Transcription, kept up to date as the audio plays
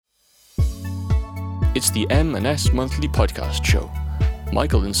It's the M&S Monthly Podcast Show.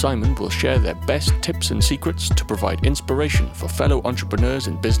 Michael and Simon will share their best tips and secrets to provide inspiration for fellow entrepreneurs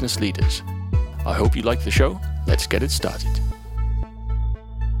and business leaders. I hope you like the show. Let's get it started.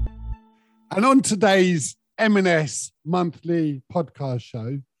 And on today's M&S Monthly Podcast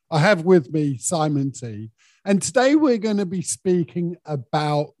Show, I have with me Simon T. And today we're going to be speaking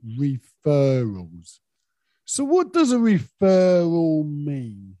about referrals. So what does a referral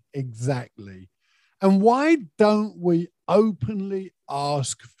mean exactly? And why don't we openly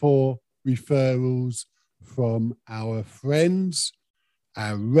ask for referrals from our friends,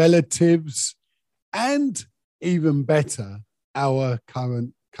 our relatives, and even better, our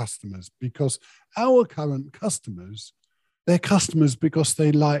current customers? Because our current customers, they're customers because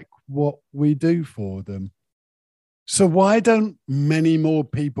they like what we do for them. So why don't many more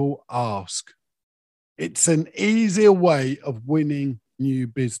people ask? It's an easier way of winning new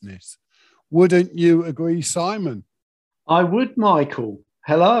business. Wouldn't you agree, Simon? I would, Michael.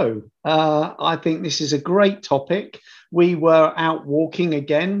 Hello. I think this is a great topic. We were out walking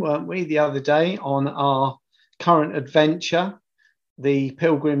again, weren't we, the other day on our current adventure, the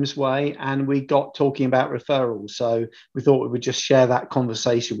Pilgrim's Way, and we got talking about referrals. So we thought we would just share that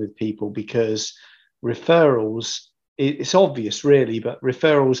conversation with people because referrals, it's obvious really, but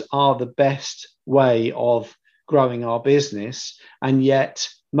referrals are the best way of growing our business. And yet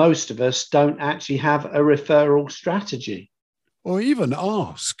most of us don't actually have a referral strategy. Or even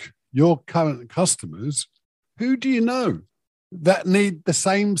ask your current customers, who do you know that need the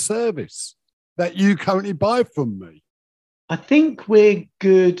same service that you currently buy from me? I think we're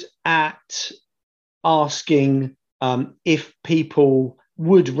good at asking if people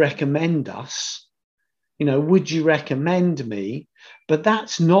would recommend us. You know, would you recommend me? But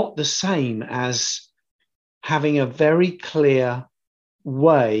that's not the same as having a very clear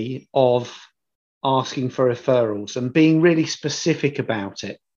way of asking for referrals and being really specific about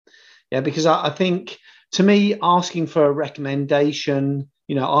it. Yeah, because I think, to me, asking for a recommendation,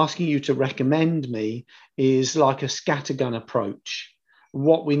 asking you to recommend me is like a scattergun approach.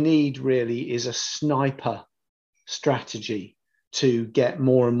 What we need really is a sniper strategy to get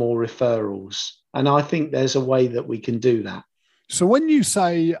more and more referrals. And I think there's a way that we can do that. So when you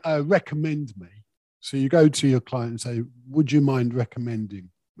say recommend me, so you go to your client and say, would you mind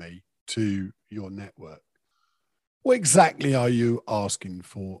recommending me to your network? What exactly are you asking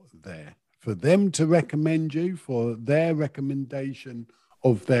for there? For them to recommend you, for their recommendation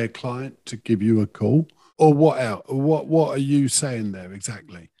of their client to give you a call? Or what else? What are you saying there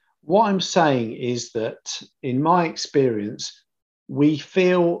exactly? What I'm saying is that in my experience, we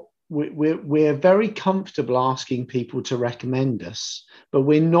feel we're very comfortable asking people to recommend us, but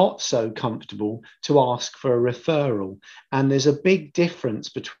we're not so comfortable to ask for a referral. And there's a big difference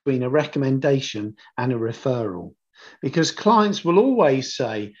between a recommendation and a referral, because clients will always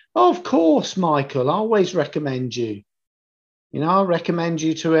say, oh, of course, Michael, I always recommend you. I'll recommend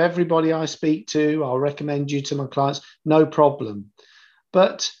you to everybody I speak to. I'll recommend you to my clients, no problem.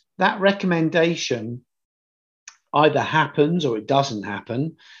 But that recommendation either happens or it doesn't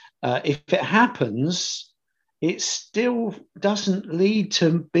happen. If it happens, it still doesn't lead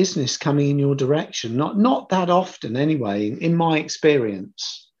to business coming in your direction. Not that often anyway, in my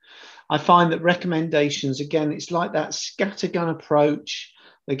experience. I find that recommendations, again, it's like that scattergun approach.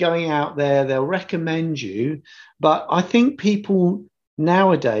 They're going out there, they'll recommend you. But I think people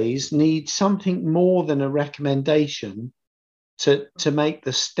nowadays need something more than a recommendation to make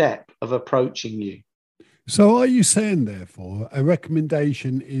the step of approaching you. So are you saying, therefore, a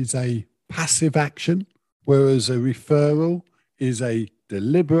recommendation is a passive action, whereas a referral is a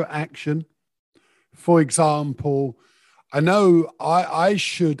deliberate action? For example, I know I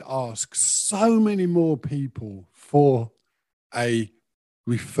should ask so many more people for a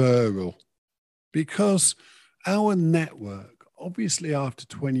referral because our network, obviously after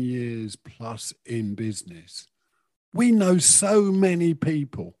 20 years plus in business, we know so many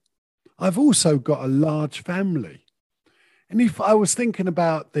people. I've also got a large family. And if I was thinking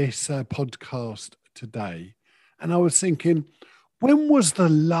about this podcast today, and I was thinking, when was the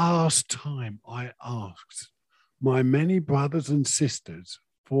last time I asked my many brothers and sisters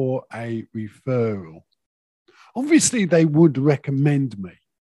for a referral? Obviously, they would recommend me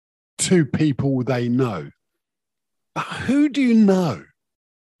to people they know. But who do you know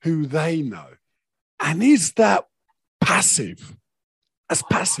who they know? And is that passive? That's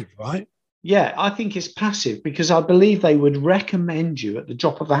passive, right? Yeah, I think it's passive because I believe they would recommend you at the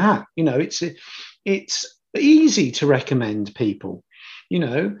drop of a hat. It's easy to recommend people,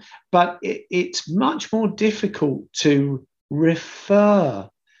 but it's much more difficult to refer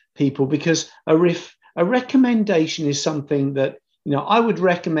people because a A recommendation is something that, I would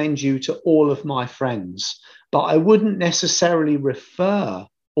recommend you to all of my friends, but I wouldn't necessarily refer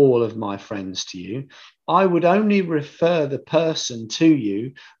all of my friends to you. I would only refer the person to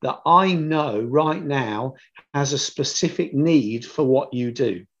you that I know right now has a specific need for what you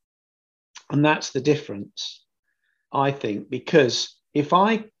do. And that's the difference, I think, because if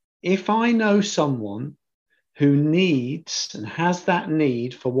I know someone who needs and has that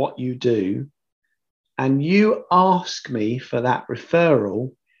need for what you do, and you ask me for that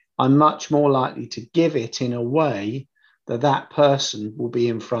referral, I'm much more likely to give it in a way that that person will be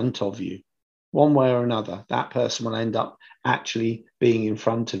in front of you. One way or another, that person will end up actually being in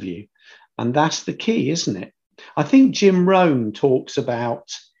front of you. And that's the key, isn't it? I think Jim Rohn talks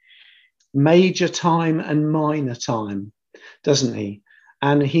about major time and minor time, doesn't he?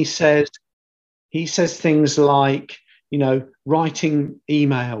 And he says things like, writing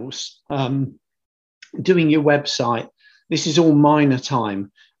emails, doing your website. This is all minor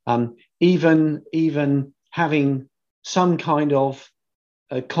time. Even having some kind of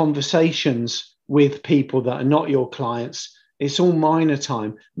conversations with people that are not your clients, it's all minor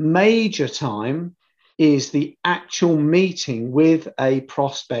time. Major time is the actual meeting with a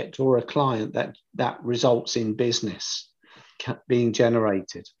prospect or a client that results in business being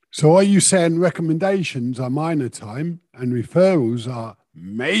generated. So are you saying recommendations are minor time and referrals are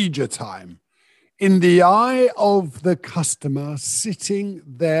major time? In the eye of the customer sitting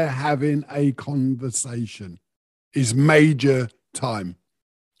there having a conversation is major time.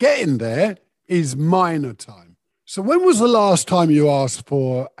 Getting there is minor time. So when was the last time you asked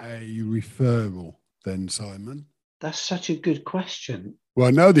for a referral then, Simon? That's such a good question. Well,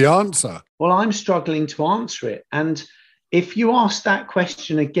 I know the answer. Well, I'm struggling to answer it. And if you ask that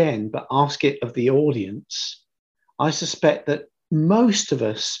question again, but ask it of the audience, I suspect that most of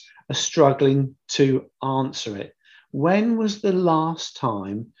us are struggling to answer it. When was the last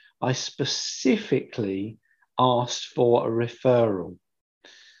time I specifically asked for a referral?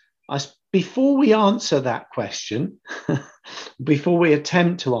 Before we answer that question, before we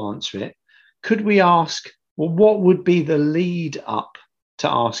attempt to answer it, could we ask, well, what would be the lead up to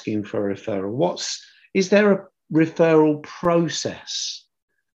asking for a referral? Is there a referral process?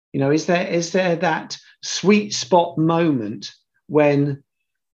 Is there that sweet spot moment when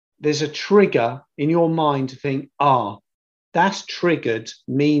there's a trigger in your mind to think, that's triggered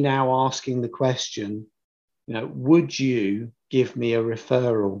me now asking the question, would you give me a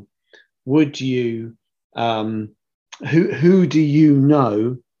referral? Would you, who do you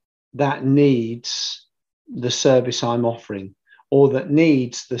know that needs the service I'm offering, or that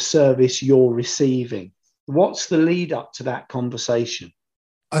needs the service you're receiving? What's the lead up to that conversation?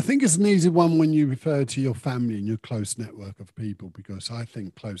 I think it's an easy one when you refer to your family and your close network of people, because I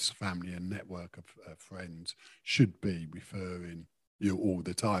think close family and network of friends should be referring you all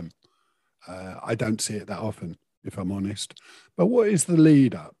the time. I don't see it that often, if I'm honest. But what is the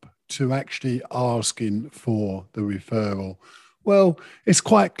lead up to actually asking for the referral? Well, it's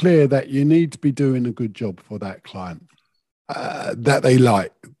quite clear that you need to be doing a good job for that client, that they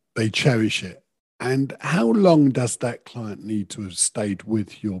like, they cherish it. And how long does that client need to have stayed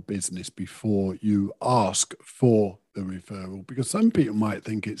with your business before you ask for the referral? Because some people might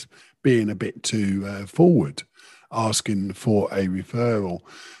think it's being a bit too forward, asking for a referral.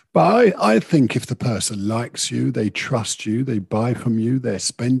 But I think if the person likes you, they trust you, they buy from you, they're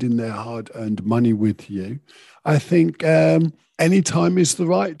spending their hard-earned money with you, I think any time is the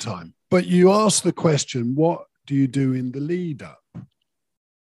right time. But you ask the question, what do you do in the lead up?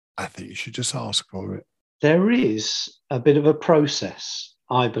 I think you should just ask for it. There is a bit of a process,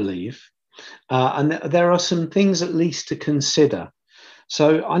 I believe. And there are some things at least to consider.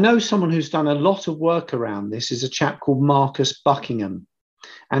 So I know someone who's done a lot of work around this is a chap called Marcus Buckingham.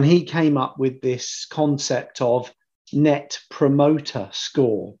 And he came up with this concept of net promoter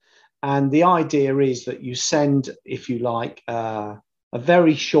score. And the idea is that you send, if you like, a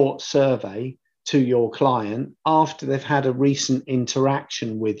very short survey to your client after they've had a recent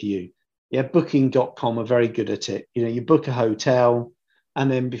interaction with you. Yeah, Booking.com are very good at it. You book a hotel, and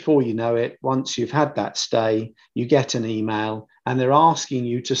then before you know it, once you've had that stay, you get an email and they're asking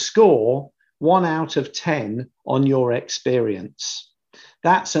you to score 1 out of 10 on your experience.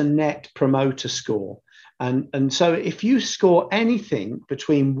 That's a net promoter score. And so if you score anything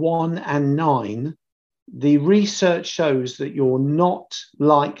between 1 and 9, the research shows that you're not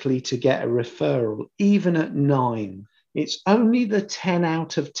likely to get a referral, even at 9. It's only the 10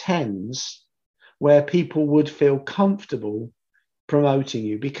 out of 10s where people would feel comfortable promoting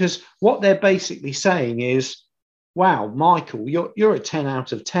you, because what they're basically saying is, wow, Michael, you're a 10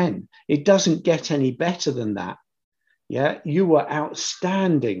 out of 10. It doesn't get any better than that. Yeah, you were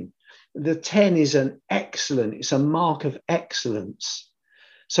outstanding. The 10 is it's a mark of excellence.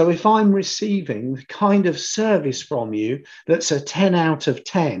 So if I'm receiving the kind of service from you that's a 10 out of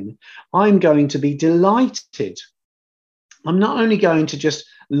 10, I'm going to be delighted. I'm not only going to just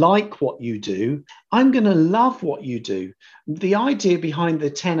like what you do, I'm going to love what you do. The idea behind the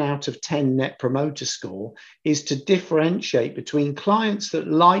 10 out of 10 Net Promoter Score is to differentiate between clients that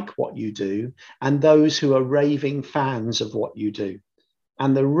like what you do and those who are raving fans of what you do.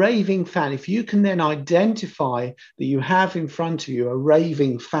 And the raving fan, if you can then identify that you have in front of you a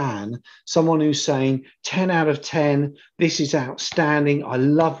raving fan, someone who's saying 10 out of 10, this is outstanding, I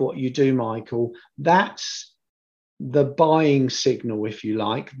love what you do, Michael, that's the buying signal, if you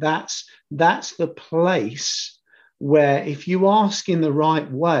like. That's the place where if you ask in the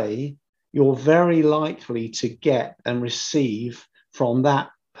right way, you're very likely to get and receive from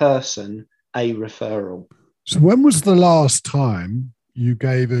that person a referral. So when was the last time you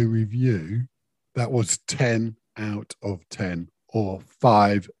gave a review that was 10 out of 10 or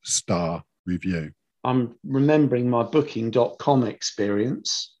 5-star review? I'm remembering my booking.com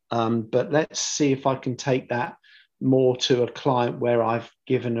experience, but let's see if I can take that more to a client where I've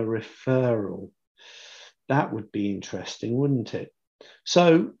given a referral. That would be interesting, wouldn't it?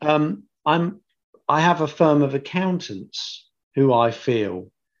 So I have a firm of accountants who I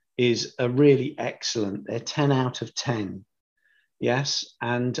feel is a really excellent. They're 10 out of 10. Yes.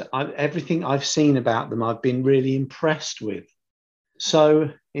 And everything I've seen about them, I've been really impressed with.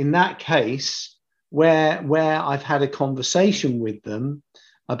 So in that case, where I've had a conversation with them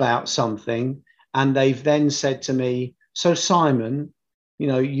about something, and they've then said to me, so Simon, you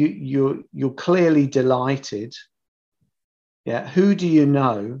know, you're clearly delighted. Yeah. Who do you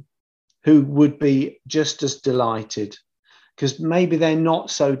know who would be just as delighted? Because maybe they're not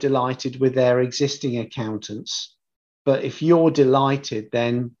so delighted with their existing accountants. But if you're delighted,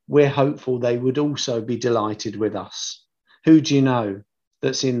 then we're hopeful they would also be delighted with us. Who do you know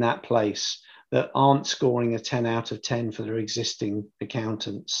that's in that place that aren't scoring a 10 out of 10 for their existing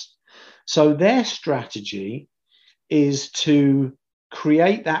accountants? So their strategy is to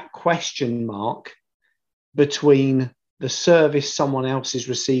create that question mark between the service someone else is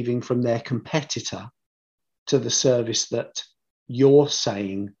receiving from their competitor to the service that you're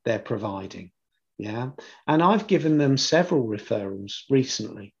saying they're providing. Yeah. And I've given them several referrals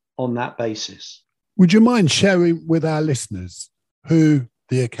recently on that basis. Would you mind sharing with our listeners who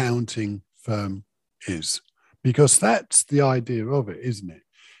the accounting firm is? Because that's the idea of it, isn't it?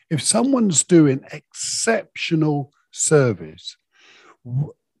 If someone's doing exceptional service,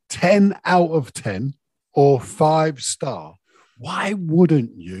 10 out of 10 or 5-star, why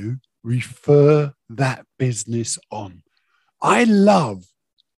wouldn't you refer that business on? I love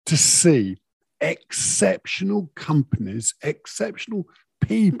to see exceptional companies, exceptional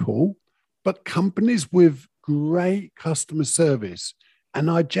people, but companies with great customer service. And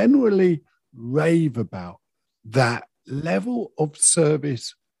I generally rave about that level of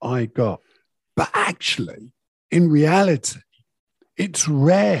service I got. But actually, in reality, it's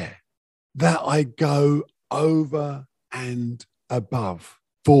rare that I go over and above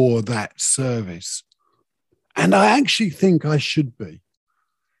for that service. And I actually think I should be.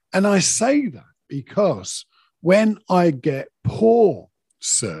 And I say that because when I get poor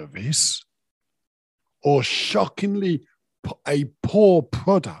service or shockingly a poor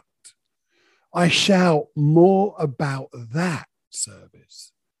product, I shout more about that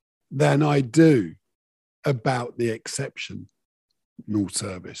service than I do about the exceptional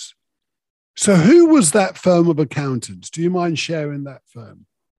service. So who was that firm of accountants? Do you mind sharing that firm?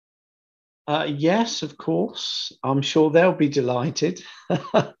 Yes, of course. I'm sure they'll be delighted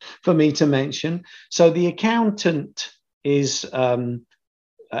for me to mention. So the accountant is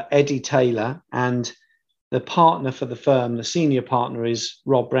Eddie Taylor, and the partner for the firm, the senior partner, is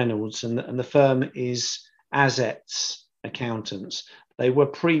Rob Reynolds, and the firm is Azets Accountants. They were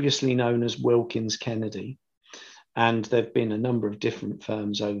previously known as Wilkins Kennedy, and there've been a number of different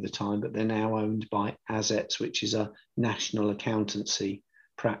firms over the time, but they're now owned by Azets, which is a national accountancy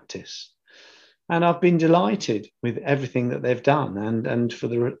practice. And I've been delighted with everything that they've done,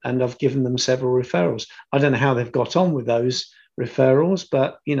 and I've given them several referrals. I don't know how they've got on with those referrals,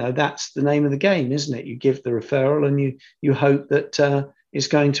 but you know, that's the name of the game, isn't it? You give the referral and you hope that it's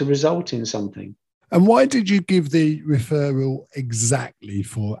going to result in something. And why did you give the referral exactly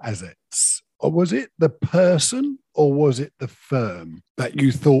for Azets? Or was it the person or was it the firm that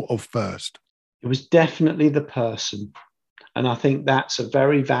you thought of first? It was definitely the person. And I think that's a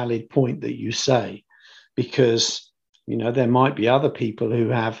very valid point that you say, because, there might be other people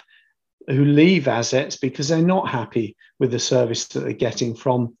who leave assets because they're not happy with the service that they're getting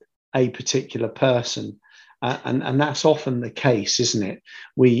from a particular person. And that's often the case, isn't it?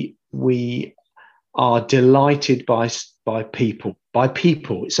 We are delighted by people.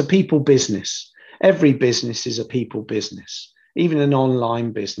 It's a people business. Every business is a people business, even an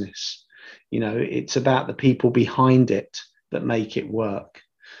online business. It's about the people behind it that make it work.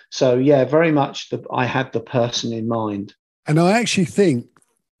 So, yeah, very much I had the person in mind. And I actually think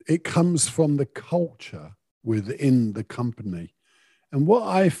it comes from the culture within the company. And what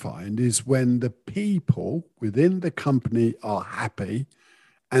I find is when the people within the company are happy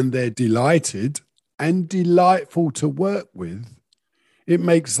and they're delighted and delightful to work with, it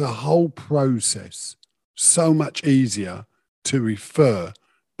makes the whole process so much easier to refer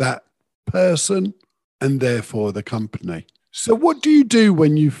that person and therefore the company. So what do you do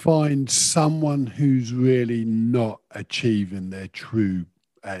when you find someone who's really not achieving their true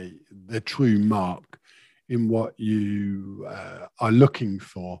mark in what you are looking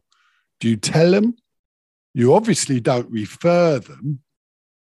for? Do you tell them? You obviously don't refer them,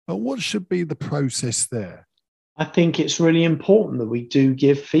 but what should be the process there? I think it's really important that we do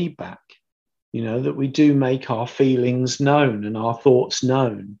give feedback, that we do make our feelings known and our thoughts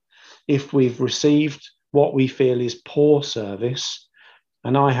known. If we've received what we feel is poor service,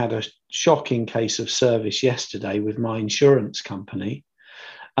 and I had a shocking case of service yesterday with my insurance company,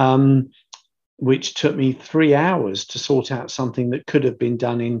 which took me 3 hours to sort out something that could have been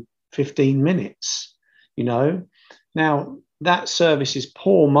done in 15 minutes. Now that service is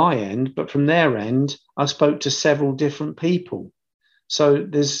poor my end, but from their end, I spoke to several different people. So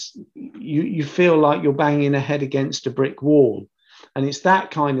you feel like you're banging a head against a brick wall. And it's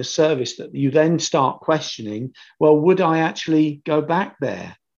that kind of service that you then start questioning, well, would I actually go back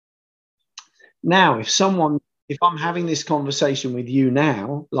there? Now, if I'm having this conversation with you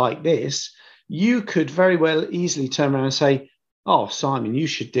now, like this, you could very well easily turn around and say, oh, Simon, you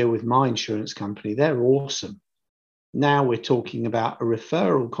should deal with my insurance company. They're awesome. Now we're talking about a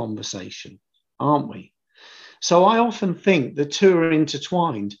referral conversation, aren't we? So I often think the two are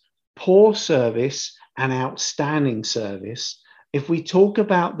intertwined, poor service and outstanding service. If we talk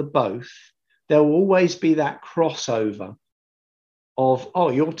about the both, there will always be that crossover of, oh,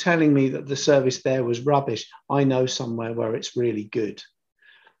 you're telling me that the service there was rubbish. I know somewhere where it's really good.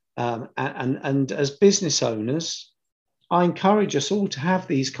 And as business owners, I encourage us all to have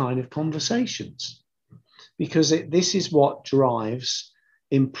these kind of conversations, because this is what drives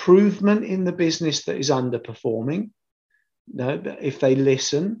improvement in the business that is underperforming. If they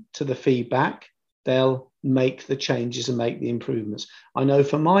listen to the feedback, they'll make the changes and make the improvements. I know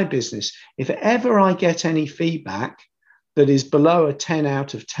for my business, if ever I get any feedback that is below a 10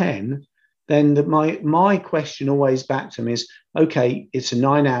 out of 10, then my question always back to them is, okay, it's a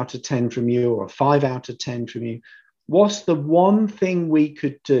 9 out of 10 from you or a 5 out of 10 from you. What's the one thing we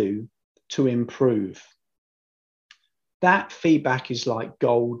could do to improve? That feedback is like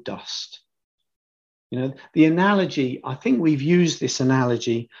gold dust. The analogy, I think we've used this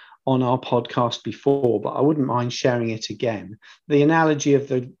analogy on our podcast before, but I wouldn't mind sharing it again. The analogy of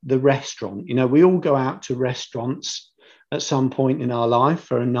the restaurant. We all go out to restaurants at some point in our life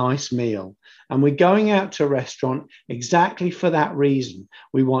for a nice meal. And we're going out to a restaurant exactly for that reason.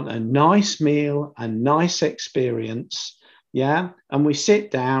 We want a nice meal, a nice experience. Yeah. And we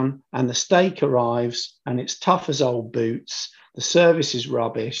sit down and the steak arrives and it's tough as old boots. The service is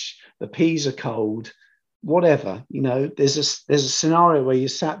rubbish. The peas are cold. Whatever, there's a scenario where you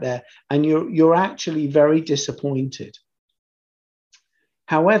sat there and you're actually very disappointed.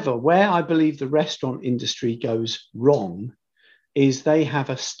 However, where I believe the restaurant industry goes wrong is they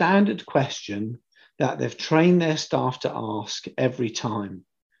have a standard question that they've trained their staff to ask every time.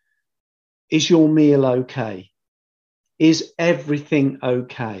 Is your meal okay? Is everything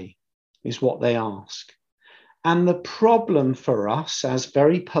okay? Is what they ask. And the problem for us as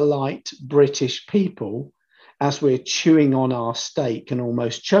very polite British people, as we're chewing on our steak and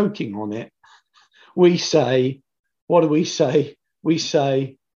almost choking on it, we say, what do we say? We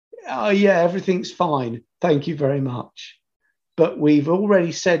say, oh yeah, everything's fine. Thank you very much. But we've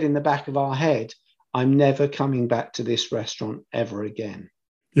already said in the back of our head, I'm never coming back to this restaurant ever again.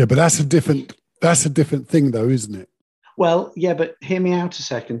 Yeah, but that's a different thing though, isn't it? Well, yeah, but hear me out a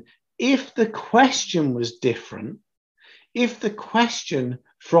second. If the question was different, if the question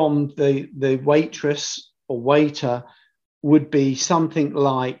from the waitress or waiter would be something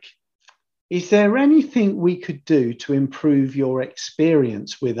like, is there anything we could do to improve your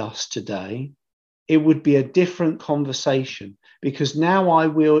experience with us today? It would be a different conversation, because now I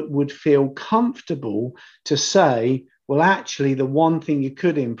would feel comfortable to say, well, actually, the one thing you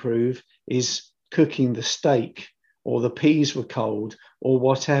could improve is cooking the steak, or the peas were cold, or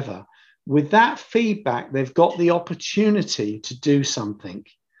whatever. With that feedback, they've got the opportunity to do something.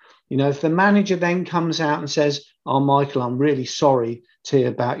 You know, if the manager then comes out and says, oh, Michael, I'm really sorry to hear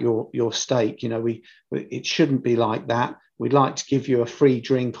about your steak. You know, it shouldn't be like that. We'd like to give you a free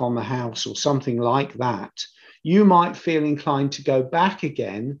drink on the house, or something like that. You might feel inclined to go back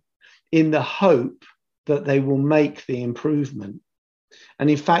again in the hope that they will make the improvement. And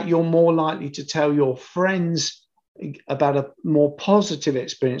in fact, you're more likely to tell your friends about a more positive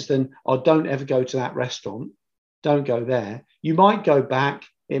experience than, oh, don't ever go to that restaurant. Don't go there. You might go back.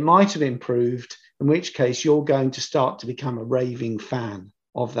 It might have improved, in which case you're going to start to become a raving fan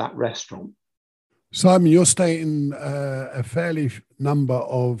of that restaurant. Simon, you're stating a fairly number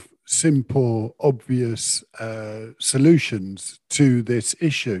of simple, obvious solutions to this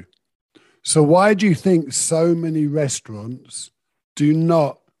issue. So why do you think so many restaurants do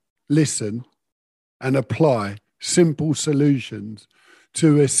not listen and apply simple solutions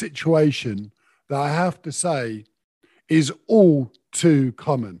to a situation that I have to say is all too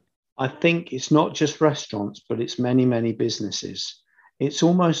common? I think it's not just restaurants, but it's many, many businesses. It's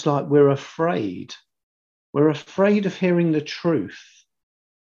almost like we're afraid. We're afraid of hearing the truth.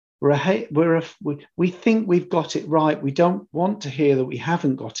 We think we've got it right. We don't want to hear that we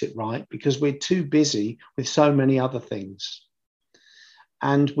haven't got it right because we're too busy with so many other things.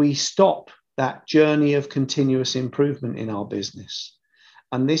 And we stop that journey of continuous improvement in our business.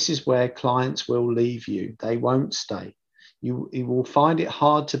 And this is where clients will leave you. They won't stay. You will find it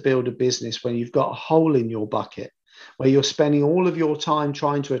hard to build a business when you've got a hole in your bucket, where you're spending all of your time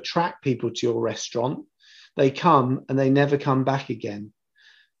trying to attract people to your restaurant. They come and they never come back again.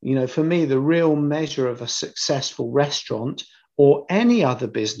 You know, for me, the real measure of a successful restaurant, or any other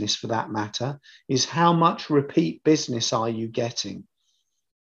business for that matter, is how much repeat business are you getting?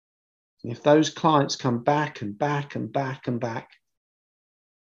 If those clients come back and back and back and back,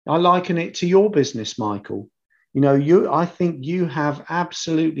 I liken it to your business, Michael. You know, I think you have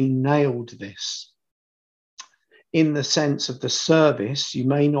absolutely nailed this in the sense of the service. You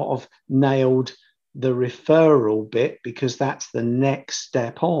may not have nailed the referral bit because that's the next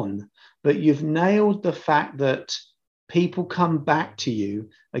step on, but you've nailed the fact that people come back to you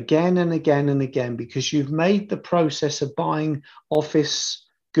again and again and again because you've made the process of buying office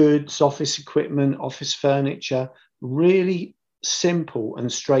goods, office equipment, office furniture really simple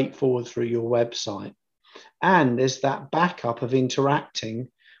and straightforward through your website. And there's that backup of interacting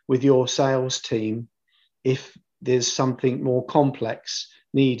with your sales team if there's something more complex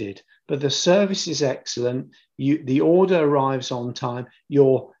needed. But the service is excellent. The order arrives on time.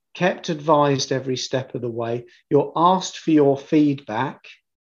 You're kept advised every step of the way. You're asked for your feedback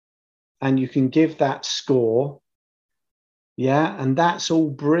and you can give that score. Yeah, and that's all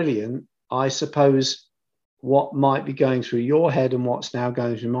brilliant. I suppose what might be going through your head and what's now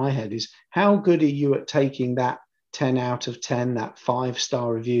going through my head is, how good are you at taking that 10 out of 10, that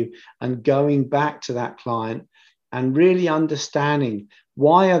 5-star review, and going back to that client and really understanding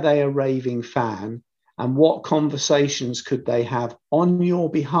why are they a raving fan and what conversations could they have on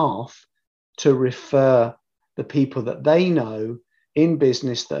your behalf to refer the people that they know in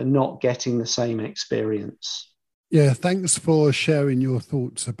business that are not getting the same experience. Yeah, thanks for sharing your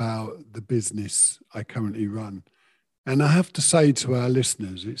thoughts about the business I currently run. And I have to say to our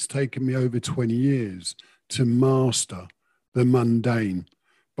listeners, it's taken me over 20 years to master the mundane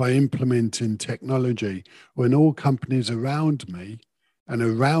by implementing technology when all companies around me and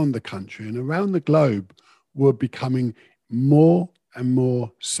around the country and around the globe were becoming more and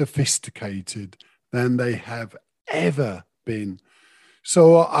more sophisticated than they have ever been.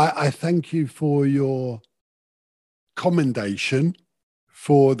 So I thank you for your commendation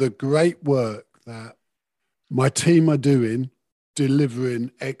for the great work that my team are doing,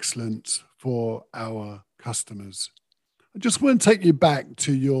 delivering excellence for our customers. I just want to take you back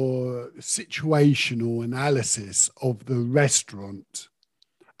to your situational analysis of the restaurant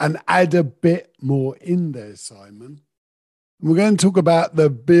and add a bit more in there, Simon. We're going to talk about the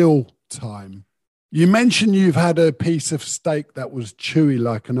bill time. You mentioned you've had a piece of steak that was chewy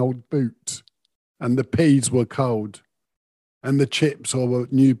like an old boot, and the peas were cold, and the chips or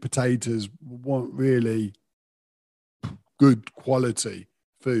new potatoes weren't really good quality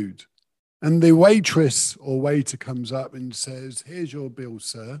food. And the waitress or waiter comes up and says, "Here's your bill,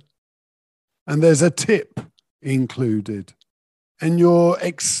 sir." And there's a tip included. And you're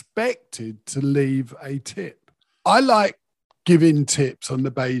expected to leave a tip. I like giving tips on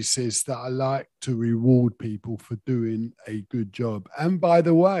the basis that I like to reward people for doing a good job. And by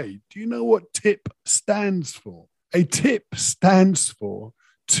the way, do you know what TIP stands for? A tip stands for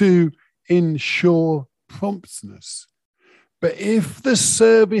to ensure promptness. But if the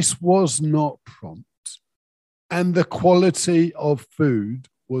service was not prompt and the quality of food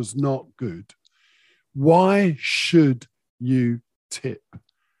was not good, why should you tip?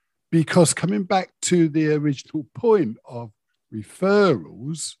 Because coming back to the original point of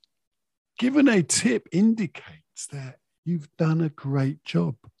referrals, giving a tip indicates that you've done a great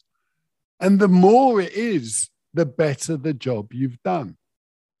job. And the more it is, the better the job you've done.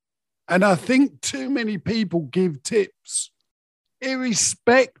 And I think too many people give tips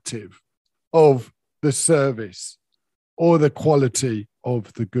irrespective of the service or the quality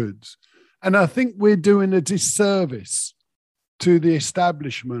of the goods. And I think we're doing a disservice to the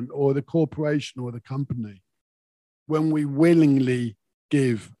establishment or the corporation or the company when we willingly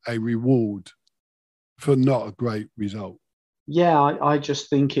give a reward for not a great result. Yeah, I just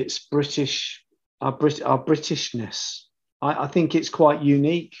think it's British, our Britishness. I think it's quite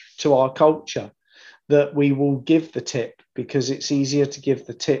unique to our culture that we will give the tip because it's easier to give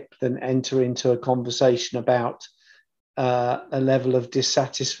the tip than enter into a conversation about a level of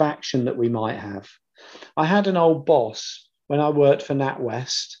dissatisfaction that we might have. I had an old boss when I worked for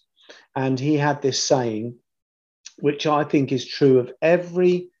NatWest, and he had this saying, which I think is true of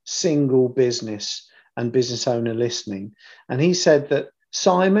every single business and business owner listening. And he said that,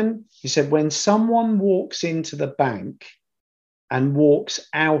 Simon, he said, when someone walks into the bank and walks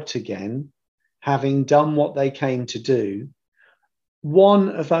out again, having done what they came to do, one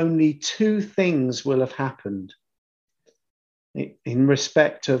of only two things will have happened in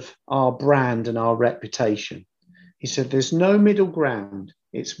respect of our brand and our reputation. He said, there's no middle ground.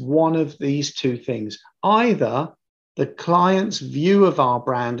 It's one of these two things. Either the client's view of our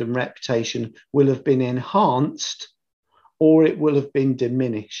brand and reputation will have been enhanced or it will have been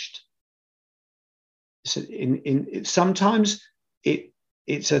diminished. So sometimes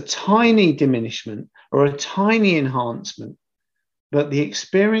it's a tiny diminishment or a tiny enhancement, but the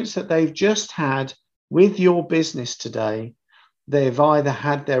experience that they've just had with your business today, they've either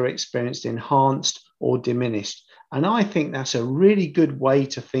had their experience enhanced or diminished. And I think that's a really good way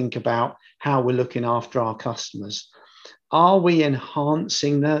to think about how we're looking after our customers. Are we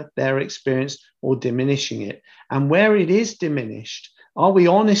enhancing their experience or diminishing it? And where it is diminished, are we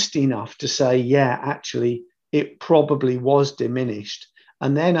honest enough to say, yeah, actually, it probably was diminished?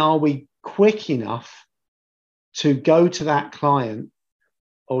 And then are we quick enough to go to that client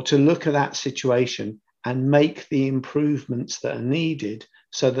or to look at that situation and make the improvements that are needed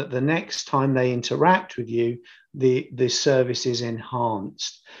so that the next time they interact with you, the service is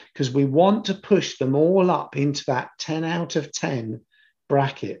enhanced? Because we want to push them all up into that 10 out of 10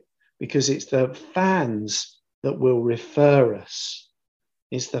 bracket, because it's the fans that will refer us.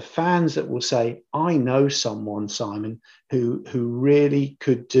 It's the fans that will say, I know someone, Simon, who really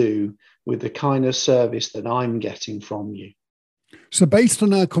could do with the kind of service that I'm getting from you. So based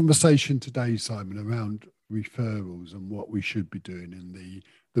on our conversation today, Simon, around referrals and what we should be doing in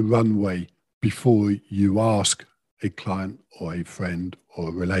the runway before you ask a client or a friend or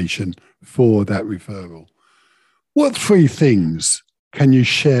a relation for that referral, what three things can you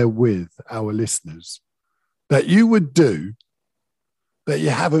share with our listeners that you would do that you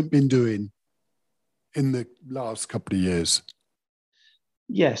haven't been doing in the last couple of years?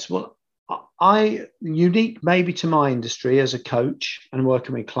 Yes, well, unique maybe to my industry as a coach and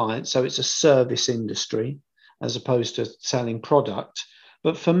working with clients, so it's a service industry as opposed to selling product.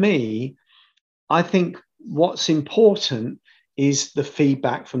 But for me, I think what's important is the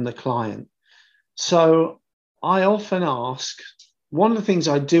feedback from the client. So I often ask, one of the things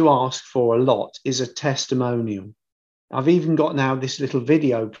I do ask for a lot is a testimonial. I've even got now this little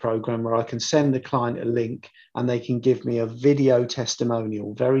video program where I can send the client a link and they can give me a video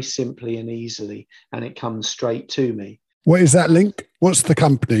testimonial very simply and easily, and it comes straight to me. What is that link? What's the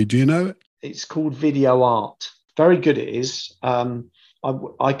company? Do you know it? It's called Video Art. Very good it is.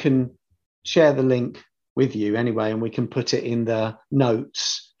 I can share the link with you anyway, and we can put it in the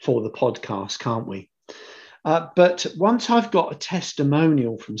notes for the podcast, can't we? But once I've got a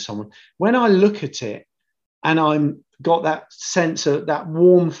testimonial from someone, when I look at it and I'm got that sense of that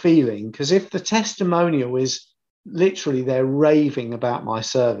warm feeling, because if the testimonial is literally they're raving about my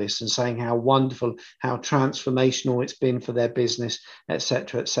service and saying how wonderful, how transformational it's been for their business,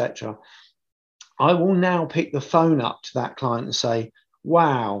 etc., etc., I will now pick the phone up to that client and say,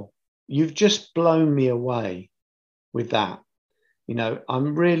 wow, you've just blown me away with that. You know,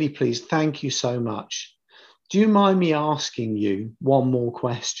 I'm really pleased. Thank you so much. do you mind me asking you one more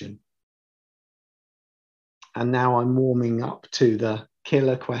question? And now I'm warming up to the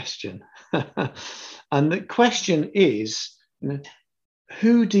killer question. And the question is,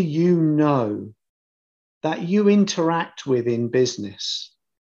 who do you know that you interact with in business?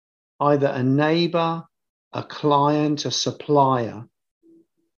 Either a neighbor, a client, a supplier,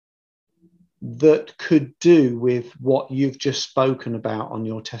 that could do with what you've just spoken about on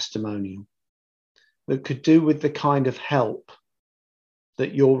your testimonial, that could do with the kind of help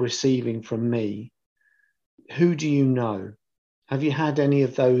that you're receiving from me. Who do you know? Have you had any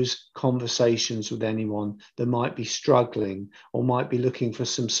of those conversations with anyone that might be struggling or might be looking for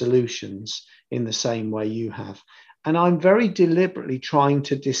some solutions in the same way you have? And I'm very deliberately trying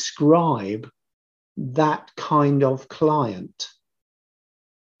to describe that kind of client,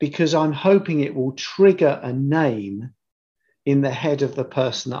 because I'm hoping it will trigger a name in the head of the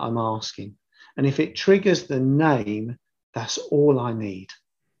person that I'm asking. And if it triggers the name, that's all I need.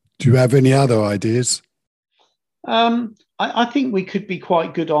 Do you have any other ideas? I think we could be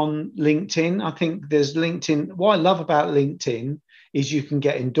quite good on LinkedIn. I think there's LinkedIn. What I love about LinkedIn is you can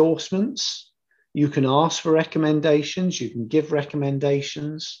get endorsements, you can ask for recommendations, you can give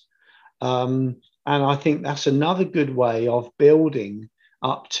recommendations. And I think that's another good way of building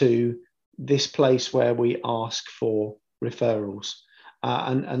up to this place where we ask for referrals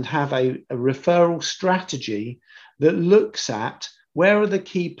and have a referral strategy that looks at where are the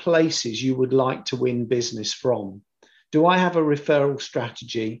key places you would like to win business from. Do I have a referral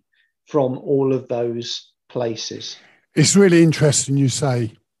strategy from all of those places? It's really interesting you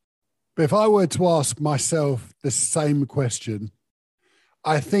say, but if I were to ask myself the same question,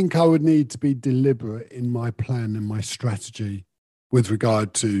 I think I would need to be deliberate in my plan and my strategy with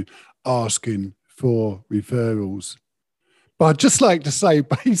regard to asking for referrals. But I'd just like to say,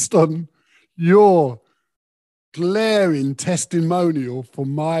 based on your glaring testimonial for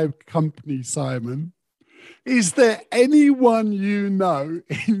my company, Simon, is there anyone you know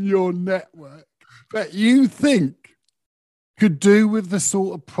in your network that you think could do with the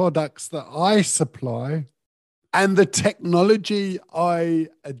sort of products that I supply and the technology I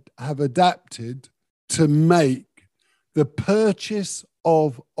have adapted to make the purchase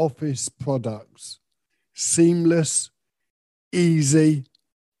of office products seamless, easy,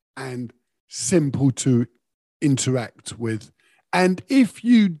 and simple to interact with? And if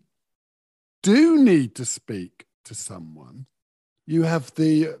you do need to speak to someone, you have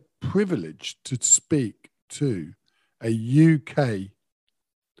the privilege to speak to a UK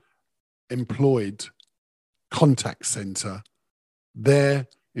employed contact centre. They're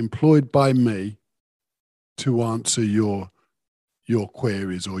employed by me to answer your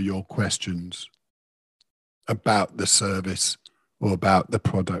queries or your questions about the service or about the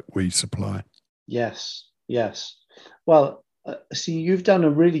product we supply. Yes. Well, see, you've done a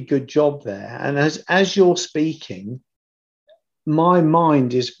really good job there. And as you're speaking, my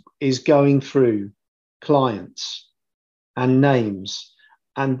mind is going through clients and names.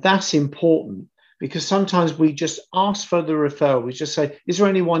 And that's important because sometimes we just ask for the referral. We just say, is there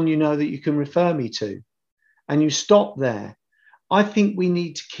anyone you know that you can refer me to? And you stop there. I think we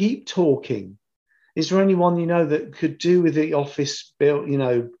need to keep talking. Is there anyone you know that could do with the office built,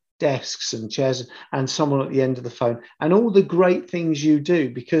 desks and chairs and someone at the end of the phone and all the great things you do?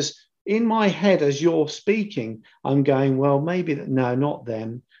 Because in my head, as you're speaking, I'm going, well, maybe that, no, not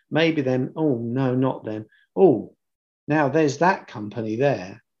them. Maybe them. Oh, no, not them. Oh, now there's that company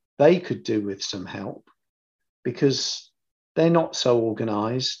there. They could do with some help because they're not so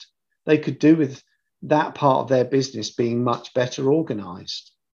organized. They could do with that part of their business being much better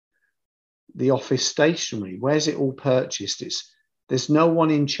organized. The office stationery, where's it all purchased? There's no one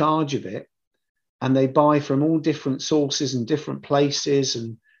in charge of it, and they buy from all different sources and different places,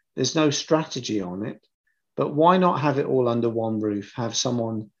 and there's no strategy on it. But why not have it all under one roof? Have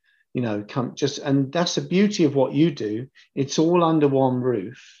someone, come just, and that's the beauty of what you do. It's all under one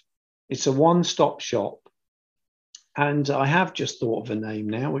roof. It's a one-stop shop. And I have just thought of a name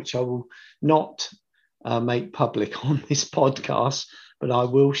now, which I will not make public on this podcast, but I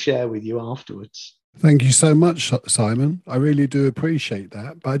will share with you afterwards. Thank you so much, Simon. I really do appreciate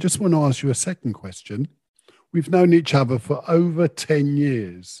that. But I just want to ask you a second question. We've known each other for over 10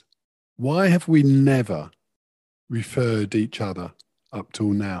 years. Why have we never referred each other up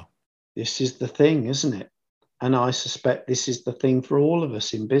till now? This is the thing, isn't it? And I suspect this is the thing for all of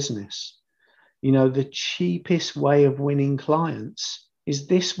us in business. The cheapest way of winning clients is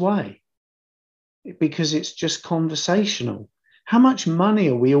this way, because it's just conversational. How much money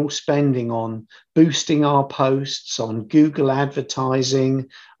are we all spending on boosting our posts, on Google advertising,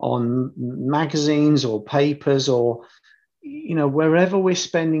 on magazines or papers, or, wherever we're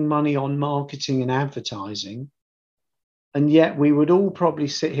spending money on marketing and advertising? And yet we would all probably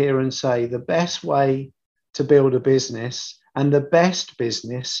sit here and say the best way to build a business and the best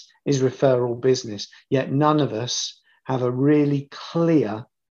business is referral business. Yet none of us have a really clear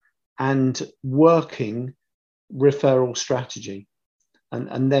and working referral strategy.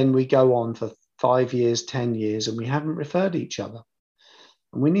 And then we go on for 5 years, 10 years, and we haven't referred each other.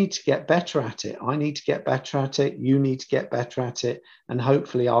 And we need to get better at it. I need to get better at it. You need to get better at it. And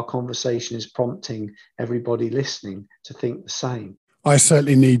hopefully our conversation is prompting everybody listening to think the same. I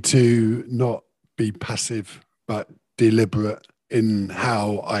certainly need to not be passive, but deliberate in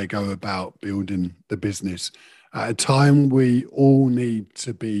how I go about building the business. At a time, we all need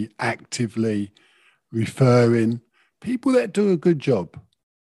to be actively referring people that do a good job,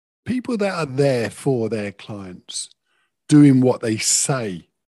 people that are there for their clients, doing what they say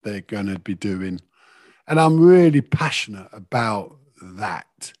they're going to be doing. And I'm really passionate about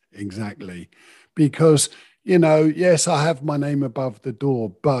that, exactly, because, yes, I have my name above the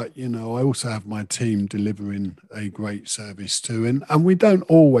door, but, I also have my team delivering a great service too. And we don't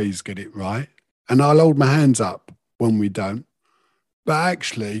always get it right. And I'll hold my hands up when we don't. But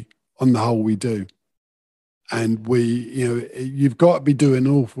actually, on the whole, we do. And you've got to be doing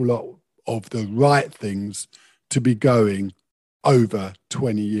an awful lot of the right things to be going over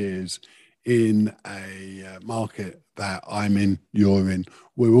 20 years in a market that I'm in, you're in,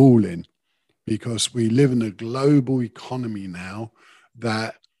 we're all in. Because we live in a global economy now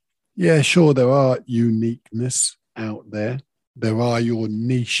that, sure, there are uniqueness out there. There are your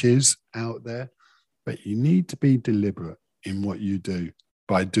niches out there, but you need to be deliberate in what you do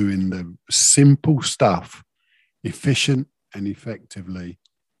by doing the simple stuff efficient and effectively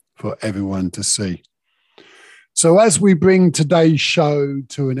for everyone to see. So as we bring today's show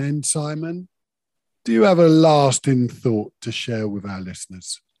to an end, Simon, do you have a lasting thought to share with our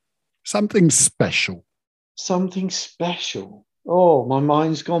listeners? Something special. Something special. Oh, my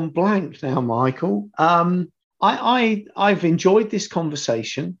mind's gone blank now, Michael. I've enjoyed this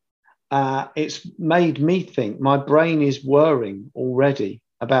conversation. It's made me think. My brain is whirring already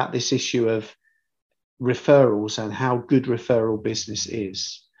about this issue of referrals and how good referral business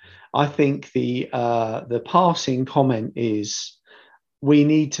is. I think the passing comment is we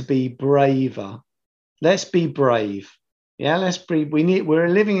need to be braver. Let's be brave. Yeah, let's be. We're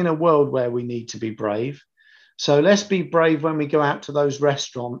living in a world where we need to be brave. So let's be brave when we go out to those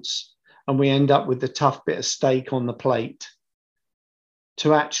restaurants and we end up with the tough bit of steak on the plate,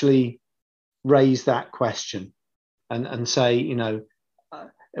 to actually raise that question and say,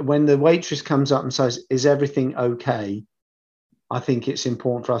 when the waitress comes up and says, "Is everything okay?" I think it's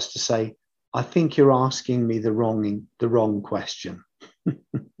important for us to say, "I think you're asking me the wrong question."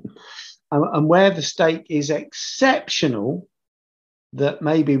 And where the steak is exceptional, that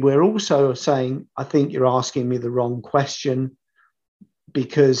maybe we're also saying, "I think you're asking me the wrong question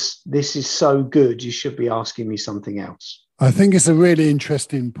because this is so good, you should be asking me something else." I think it's a really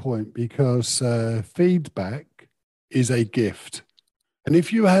interesting point because feedback is a gift. And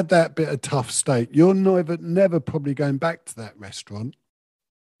if you had that bit of tough steak, you're never probably going back to that restaurant.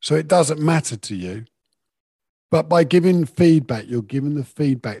 So it doesn't matter to you. But by giving feedback, you're giving the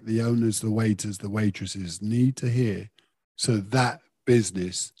feedback the owners, the waiters, the waitresses need to hear so that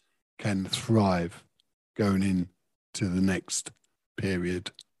business can thrive going into the next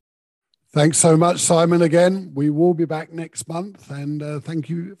period. Thanks so much, Simon, again. We will be back next month. And thank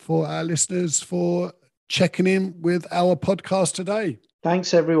you for our listeners for checking in with our podcast today.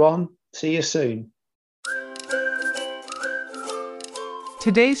 Thanks, everyone. See you soon.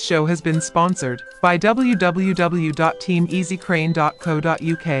 Today's show has been sponsored by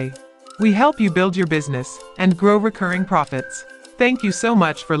www.teameasycrane.co.uk. We help you build your business and grow recurring profits. Thank you so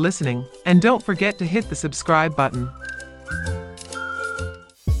much for listening, and don't forget to hit the subscribe button.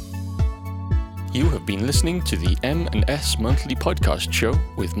 You have been listening to the M&S Monthly Podcast Show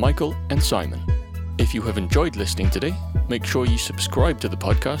with Michael and Simon. If you have enjoyed listening today, make sure you subscribe to the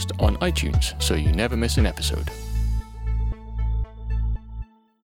podcast on iTunes so you never miss an episode.